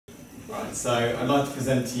Right, so I'd like to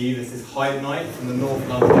present to you, this is Hype Night from the North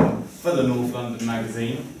London, for the North London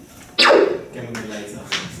magazine. Get with me later.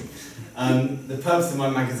 The purpose of my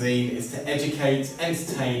magazine is to educate,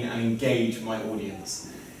 entertain and engage my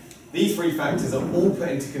audience. These three factors are all put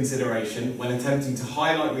into consideration when attempting to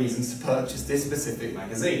highlight reasons to purchase this specific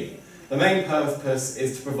magazine. The main purpose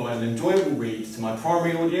is to provide an enjoyable read to my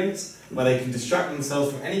primary audience where they can distract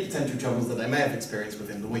themselves from any potential troubles that they may have experienced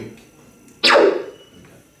within the week.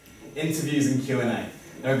 Interviews and Q&A.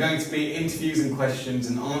 There are going to be interviews and questions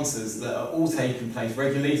and answers that are all taking place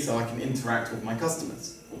regularly so I can interact with my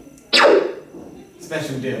customers.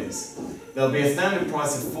 Special deals. There will be a standard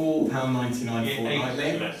price of £4.99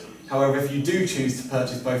 fortnightly. However, if you do choose to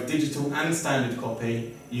purchase both digital and standard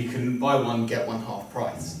copy, you can buy one, get one half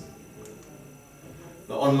price.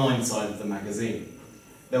 The online side of the magazine.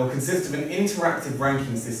 They will consist of an interactive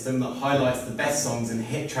ranking system that highlights the best songs and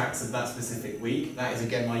hit tracks of that specific week. That is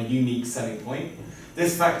again my unique selling point.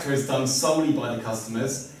 This factor is done solely by the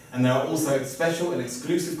customers, and there are also special and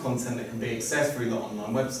exclusive content that can be accessed through the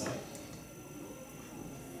online website.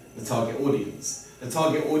 The target audience. The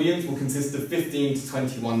target audience will consist of 15 to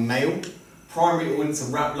 21 male. Primary audience are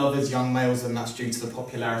rap lovers, young males, and that's due to the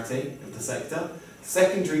popularity of the sector.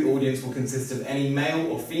 Secondary audience will consist of any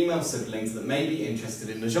male or female siblings that may be interested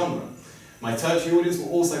in the genre. My tertiary audience will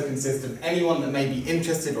also consist of anyone that may be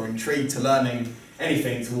interested or intrigued to learning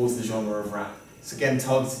anything towards the genre of rap. It's again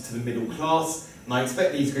targeted to the middle class, and I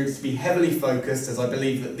expect these groups to be heavily focused as I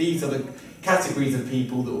believe that these are the categories of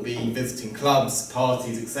people that will be visiting clubs,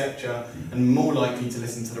 parties, etc., and more likely to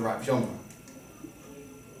listen to the rap genre.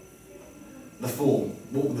 The form.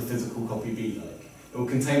 What will the physical copy be like? It will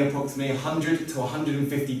contain approximately 100 to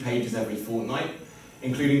 150 pages every fortnight,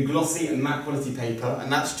 including glossy and matte quality paper, and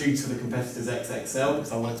that's due to the competitor's XXL,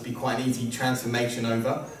 because I want it to be quite an easy transformation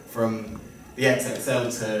over from the XXL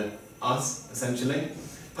to us, essentially.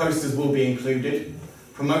 Posters will be included,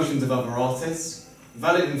 promotions of other artists,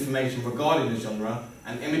 valid information regarding the genre,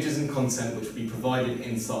 and images and content which will be provided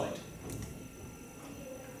inside.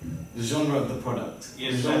 The genre of the product.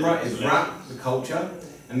 The genre is rap, the culture,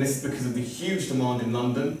 and this is because of the huge demand in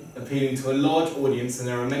London, appealing to a large audience, and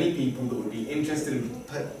there are many people that would be interested in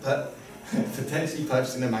potentially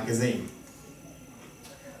purchasing a magazine.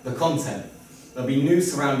 The content. There'll be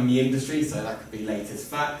news surrounding the industry, so that could be latest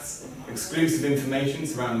facts, exclusive information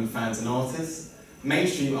surrounding fans and artists,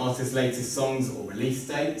 mainstream artists' latest songs or release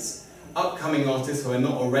dates, upcoming artists who are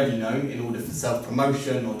not already known in order for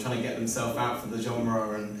self-promotion or trying to get themselves out for the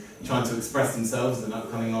genre and trying to express themselves as an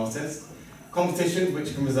upcoming artist, competitions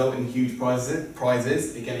which can result in huge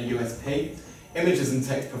prizes, again a USP, images and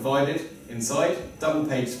text provided inside,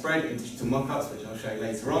 double-page spread in digital mock-ups, which I'll show you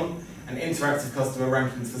later on, and interactive customer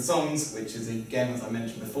rankings for songs, which is again, as I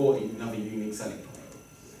mentioned before, another unique selling point.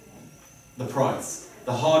 The price.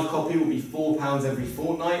 The hard copy will be £4 every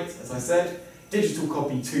fortnight, as I said, digital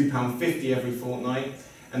copy £2.50 every fortnight,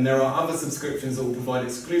 and there are other subscriptions that will provide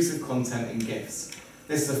exclusive content and gifts.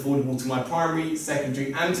 This is affordable to my primary,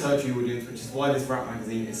 secondary and tertiary audience, which is why this rap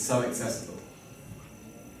magazine is so accessible.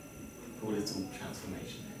 Call it all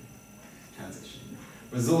transition.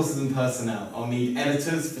 Resources and personnel. I'll need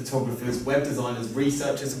editors, photographers, web designers,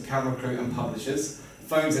 researchers, and camera crew and publishers,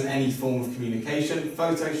 phones and any form of communication,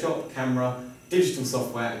 Photoshop, camera, digital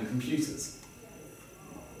software and computers.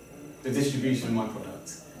 The distribution of my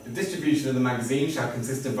product. The distribution of the magazine shall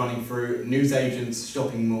consist of running through newsagents,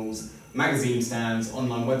 shopping malls, magazine stands,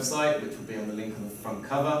 online website, which will be on the link on the front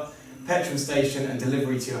cover, petrol station and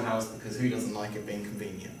delivery to your house, because who doesn't like it being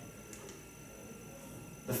convenient.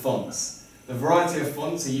 The fonts. The variety of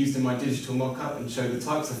fonts are used in my digital mock-up and show the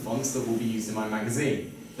types of fonts that will be used in my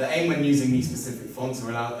magazine. The aim when using these specific fonts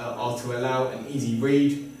are to allow an easy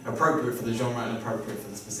read, appropriate for the genre and appropriate for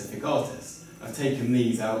the specific artist. I've taken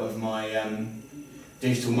these out of my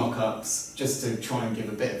digital mock-ups just to try and give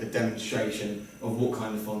a bit of a demonstration of what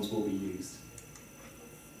kind of fonts will be used.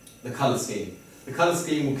 The colour scheme. The colour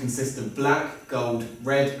scheme will consist of black, gold,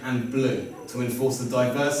 red and blue to enforce the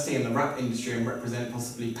diversity in the rap industry and represent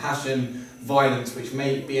possibly passion, violence which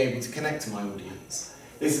may be able to connect to my audience.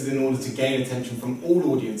 This is in order to gain attention from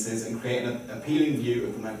all audiences and create an appealing view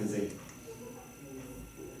of the magazine.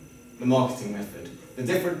 The marketing method. The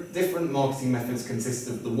different marketing methods consist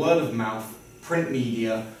of the word of mouth, print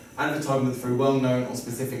media, advertisement through well-known or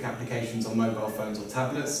specific applications on mobile phones or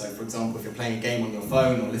tablets. So for example, if you're playing a game on your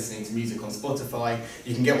phone or listening to music on Spotify,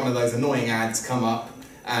 you can get one of those annoying ads come up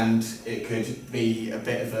and it could be a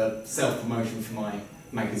bit of a self-promotion for my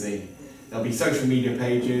magazine. There'll be social media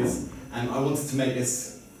pages, and I wanted to make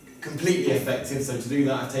this completely effective, so to do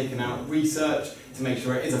that I've taken out research, to make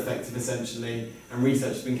sure it is effective essentially, and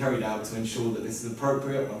research has been carried out to ensure that this is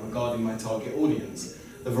appropriate when regarding my target audience.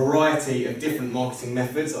 The variety of different marketing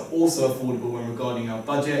methods are also affordable when regarding our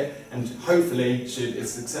budget, and hopefully, should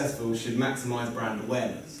it's successful, should maximise brand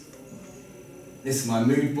awareness. This is my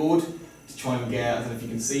mood board to try and get, I don't know if you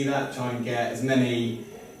can see that, try and get as many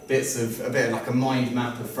bits of, a bit of like a mind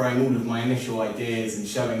map of throwing all of my initial ideas and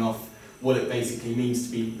showing off what it basically means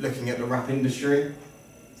to be looking at the rap industry.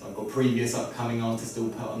 So I've got previous upcoming artists all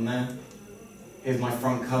put on there. Here's my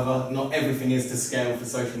front cover. Not everything is to scale for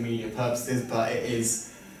social media purposes, but it is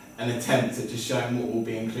an attempt at just showing what will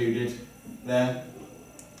be included there.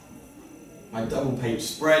 My double page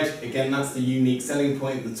spread, again that's the unique selling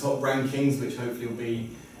point, the top rankings, which hopefully will be,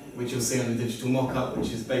 which you'll see on the digital mock-up,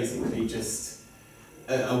 which is basically just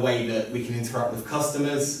a way that we can interact with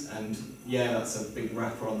customers, and yeah, that's a big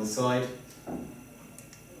wrapper on the side.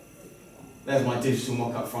 There's my digital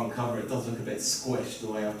mock-up front cover. It does look a bit squished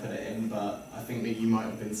the way I put it in, but I think that you might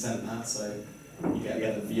have been sent that, so you get a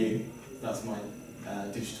better view. That's my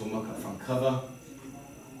digital mock-up front cover.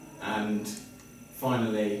 And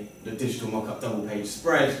finally, the digital mock-up double page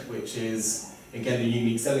spread, which is, again, the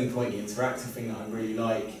unique selling point, the interactive thing that I really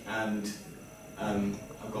like, and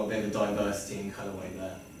I've got a bit of diversity in colourway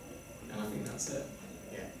there. And I think that's it.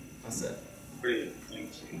 Yeah, that's it. Brilliant,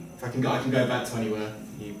 thank you. If I can go back to anywhere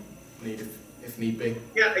you need, if need be.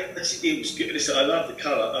 Yeah, it was good. Listen, I love the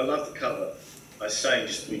colour. I love the cover. I was saying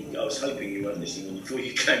I was hoping you weren't listening before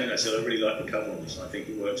you came in. I said I really like the cover on this. I think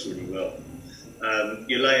it works really well.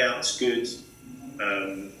 Your layout's good.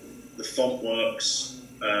 The font works.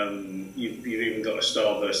 You've even got a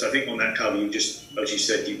starburst. I think on that cover, you just, as you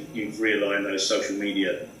said, you've realigned those social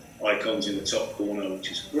media icons in the top corner,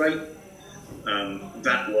 which is great.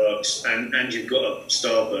 That works, and you've got a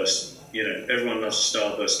starburst. You know, everyone loves a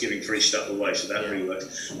starburst, giving free stuff away, so that really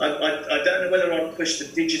works. I don't know whether I'd push the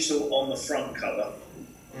digital on the front cover.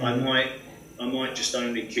 I might just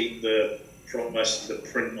only keep the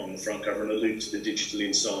print on the front cover and allude to the digital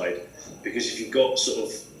inside, because if you've got sort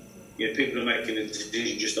of, you know, people are making a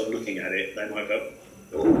decision just on looking at it, they might go,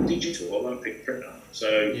 oh, digital, I won't pick print up.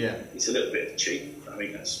 So yeah, it's a little bit cheap. I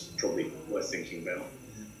think that's probably worth thinking about.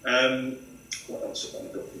 What else have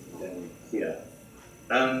I got down here?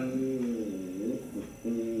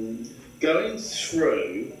 Going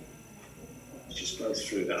through, let's just go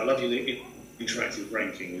through that. I love your interactive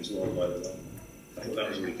ranking as well, by the way. I thought that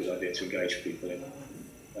was a really good idea to engage people in.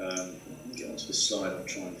 Get onto the slide I'm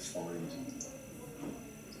trying to find.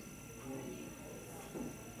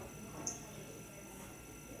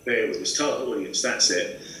 There it was, target audience, that's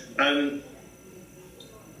it. I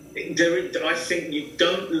think you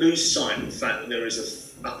don't lose sight of the fact that there is an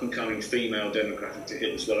up-and-coming female demographic to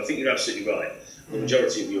hit as well. I think you're absolutely right. The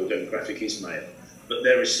majority of your demographic is male, but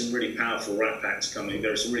there is some really powerful rap acts coming.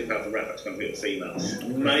 There are some really powerful rap acts coming that are female.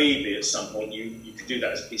 Maybe at some point you could do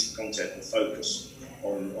that as a piece of content and focus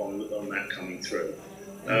on that coming through.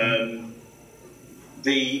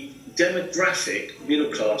 The demographic,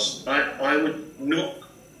 middle class, I would not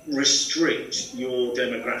restrict your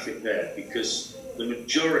demographic there, because the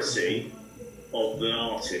majority of the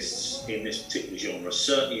artists in this particular genre,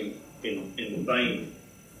 certainly in the Bain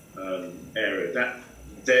area, that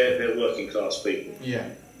they're working class people. Yeah.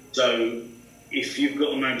 So if you've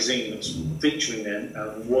got a magazine that's featuring them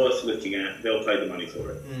and worth looking at, they'll pay the money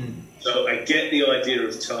for it. So I get the idea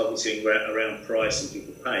of targeting around price and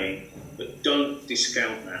people paying, but don't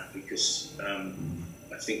discount that, because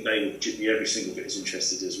I think they would be every single bit as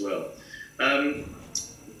interested as well.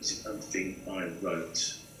 What's the other thing I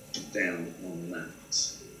wrote down on that?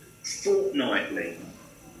 Fortnightly.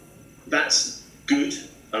 That's good,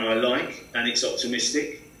 and I like, and it's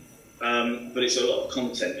optimistic, but it's a lot of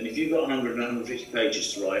content. And if you've got 100 and 150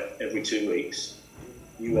 pages to write every 2 weeks,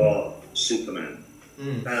 you are Superman.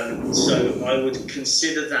 So I would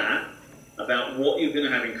consider that about what you're going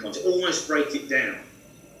to have in content. Almost break it down.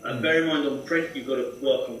 Bear in mind, on print, you've got to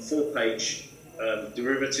work on 4-page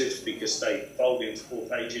derivatives, because they fold into 4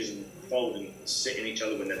 pages and fold and sit in each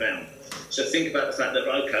other when they're bound. So think about the fact that,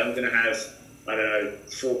 okay, I'm going to have, I don't know,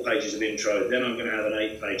 4 pages of intro, then I'm going to have an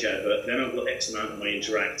 8-page advert, then I've got X amount of my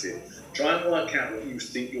interactive. Try and work out what you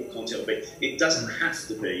think your content will be. It doesn't have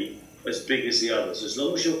to be as big as the others. As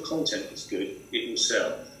long as your content is good, it will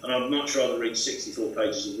sell. And I'd much rather read 64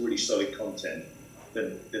 pages of really solid content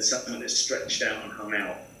than something that's stretched out and hung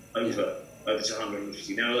out over to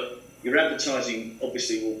 150. Now, your advertising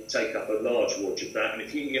obviously will take up a large watch of that, and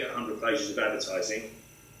if you can get 100 pages of advertising,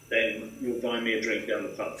 then you'll buy me a drink down the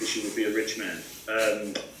pub, because you will be a rich man.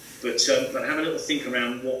 But have a little think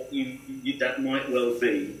around what that might well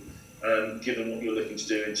be given what you're looking to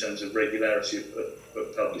do in terms of regularity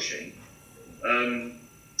of publishing.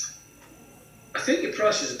 I think your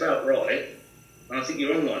price is about right, and I think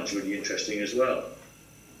your online's really interesting as well.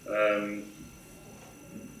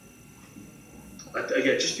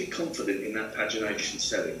 Yeah, just be confident in that pagination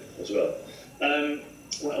setting as well.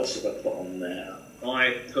 What else have I put on there?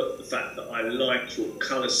 I put the fact that I like your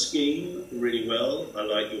colour scheme really well. I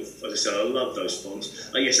like your, as I said, I love those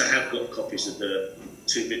fonts. Yes, I have got copies of the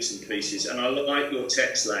 2 bits and pieces, and I like your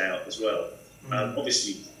text layout as well.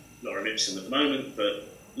 Obviously, Lorem Ipsum at the moment, but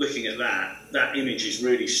looking at that image is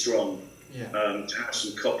really strong. Yeah. To have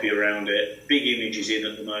some copy around it. Big images in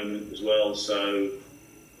at the moment as well, so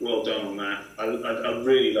well done on that. I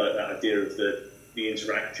really like that idea of the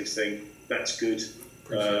interactive thing. That's good.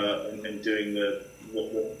 And doing the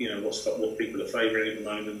what people are favouring at the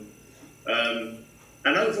moment.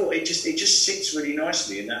 And overall, it just sits really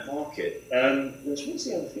nicely in that market. What's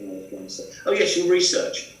the other thing I was going to say? Oh yes, your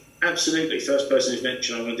research. Absolutely. First person who's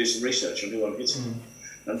mentioned I'm going to do some research on who I'm hitting.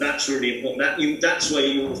 And that's really important. That's where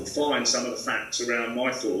you'll find some of the facts around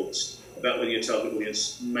my thoughts about whether your target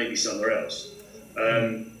audience may be somewhere else.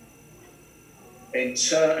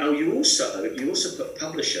 You also put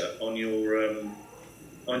publisher on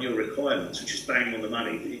your requirements, which is bang on the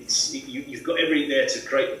money. You've got everything there to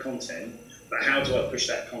create the content, but how do I push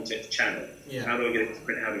that content to channel? Yeah. How do I get it to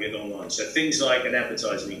print? How do I get it online? So things like an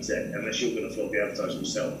advertising exec, unless you're going to flog the advertising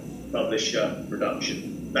yourself, publisher,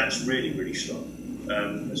 production, that's really, really strong.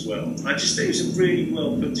 As well. I just think it was a really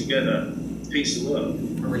well put together piece of work.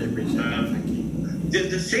 I really appreciate that, thank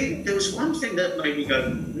you. There was one thing that made me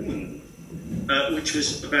go, which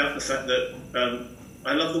was about the fact that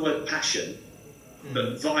I love the word passion,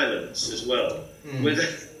 but violence as well.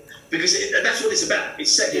 Because that's what it's about.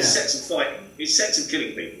 It's sex and fighting. It's sex and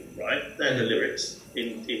killing people, right? They're the lyrics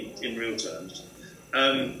in real terms.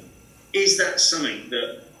 Is that something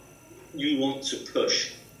that you want to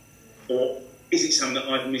push, or is it something that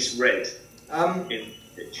I've misread in the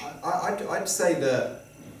pitch? I'd say that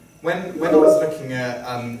when I was looking at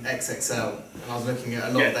XXL and I was looking at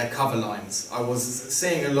a lot of their cover lines, I was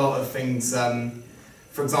seeing a lot of things.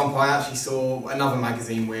 For example, I actually saw another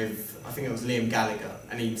magazine with, I think it was Liam Gallagher,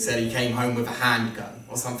 and he said he came home with a handgun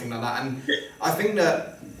or something like that. And I think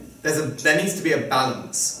that there needs to be a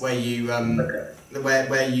balance where you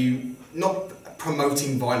where you not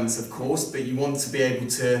promoting violence, of course, but you want to be able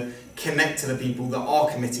to connect to the people that are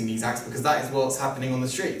committing these acts, because that is what's happening on the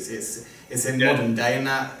streets. It's in modern day, and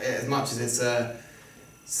that, as much as it's a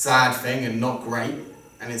sad thing and not great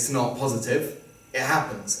and it's not positive, it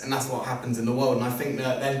happens, and that's what happens in the world. And I think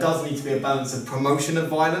that there does need to be a balance of promotion of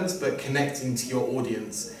violence but connecting to your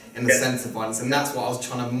audience in the sense of violence, and that's what I was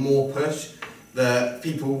trying to more push. The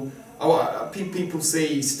people people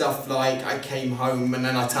see stuff like I came home and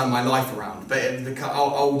then I turned my life around, but the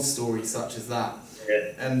old stories such as that.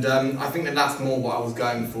 And I think that's more what I was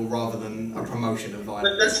going for rather than a promotion of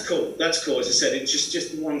violence. That's cool. That's cool. As I said, it's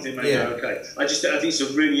just one thing made me okay. I think it's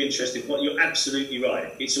a really interesting point. You're absolutely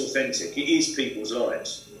right. It's authentic. It is people's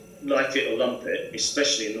lives. Like it or lump it,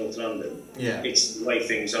 especially in North London. Yeah. It's the way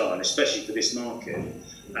things are, and especially for this market.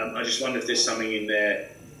 I just wonder if there's something in there,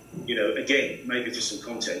 you know, again, maybe for some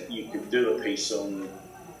content, you could do a piece on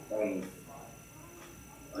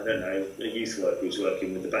I don't know, a youth worker who's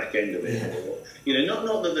working with the back end of it, or, you know,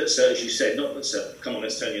 not that that's as you said, not that's come on,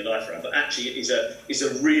 let's turn your life around, but actually it is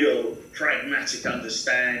a real pragmatic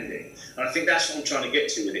understanding, and I think that's what I'm trying to get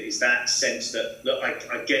to with it, is that sense that look,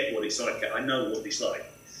 I get what it's like, I know what it's like,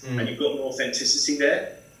 and you've got an authenticity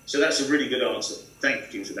there. So that's a really good answer.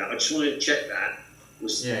 Thank you for that. I just wanted to check that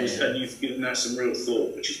and you've given that some real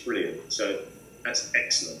thought, which is brilliant. So that's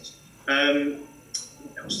excellent.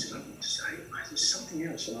 What else did I want to say? There's something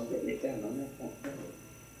else, and I've written it down. I know I can't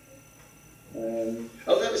remember.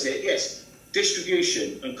 Oh, that was it. Yes,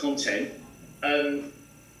 distribution and content,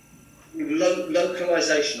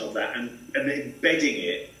 localization of that, and embedding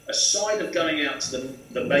it. Aside of going out to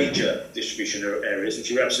the major distribution areas, which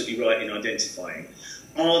you're absolutely right in identifying,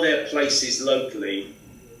 are there places locally,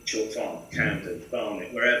 Chalk Farm, Camden,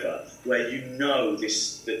 Barnet, wherever, where you know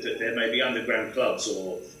that there may be underground clubs,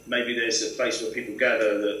 or maybe there's a place where people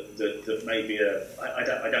gather that may be I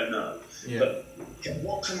don't know. Yeah. But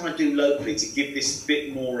what can I do locally to give this a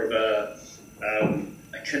bit more of a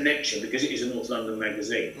connection, because it is a North London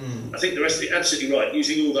magazine? I think the rest of it, absolutely right.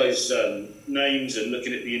 Using all those names and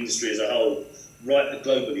looking at the industry as a whole, right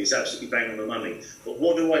globally, is absolutely bang on the money. But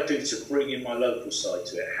what do I do to bring in my local side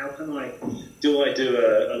to it? How can I do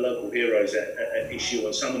a local heroes issue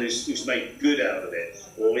on someone who's made good out of it?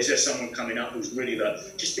 Or is there someone coming up who's really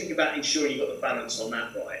just think about ensuring you've got the balance on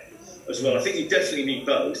that right as well. I think you definitely need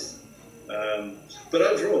both. But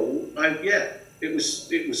overall, it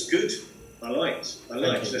was good. I liked.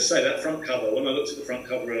 As I say, that front cover. When I looked at the front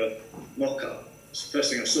cover of Mocha, it's the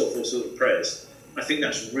first thing I saw before I saw the prayers. I think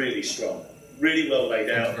that's really strong, really well laid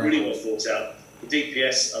out, really well thought out. The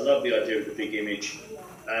DPS, I love the idea of the big image,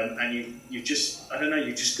 and you just, I don't know,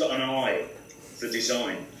 you just got an eye for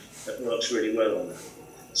design that works really well on that.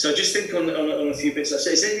 So just think on a few bits.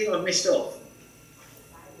 Is there anything I've missed off?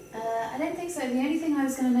 I don't think so. The only thing I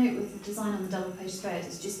was going to note with the design on the double page spread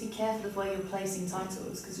is just be careful of where you're placing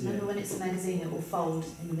titles, because remember when it's a magazine it will fold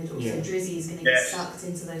in the middle, so Drizzy is going to get sucked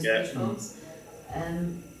into those page folds.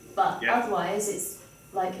 But otherwise it's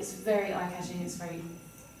very eye-catching, it's very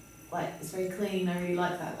clean. I really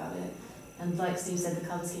like that about it. And like Steve said, the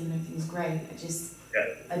colour scheme and everything's great.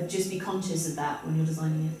 I'd just be conscious of that when you're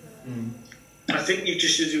designing it. I think you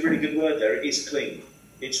just used a really good word there. It is clean.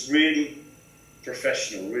 It's really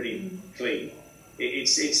professional, really clean.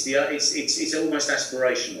 It's almost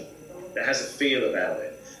aspirational. It has a feel about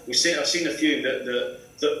it. I've seen a few that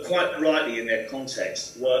quite rightly in their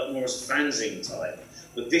context work more as a fanzine type,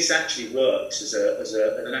 but this actually works as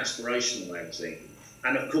an aspirational magazine.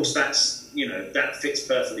 And of course, that fits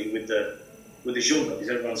perfectly with the genre, because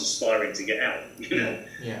everyone's aspiring to get out.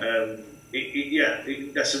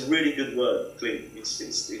 That's a really good word, clean.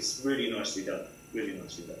 It's really nicely done. Really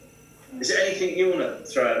nicely done. Is there anything you want to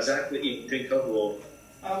throw out, Zach, that you think of, or?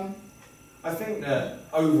 I think that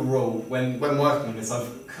overall, when working on this,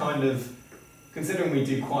 I've kind of, considering we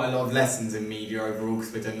do quite a lot of lessons in media overall,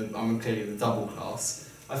 because I'm clearly the double class,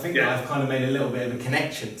 I think that I've kind of made a little bit of a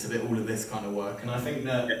connection to all of this kind of work, and I think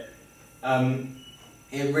that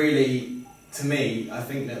it really, to me, I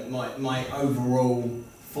think that my overall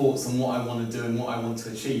thoughts on what I want to do and what I want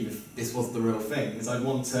to achieve, if this was the real thing, is I'd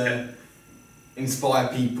want to inspire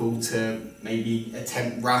people to maybe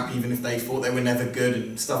attempt rap even if they thought they were never good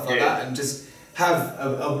and stuff like that, and just have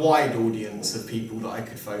a wide audience of people that I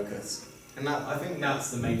could focus. And I think that's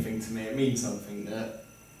the main thing to me. It means something that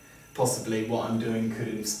possibly what I'm doing could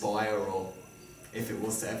inspire, or if it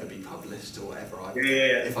was to ever be published or whatever,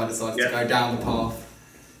 if I decided to go down the path.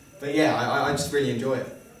 But I just really enjoy it.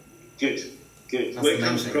 Good. Well, it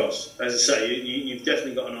comes across. As I say, you've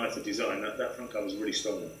definitely got an eye for design. That front cover is really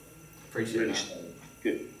strong. Appreciate that. Strong.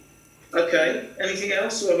 Good. Okay, anything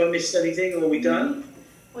else, or have I missed anything, or are we done?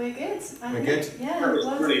 We're good. We're good? Yeah. That was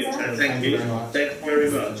brilliant. Thank you very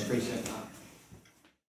much. Appreciate it.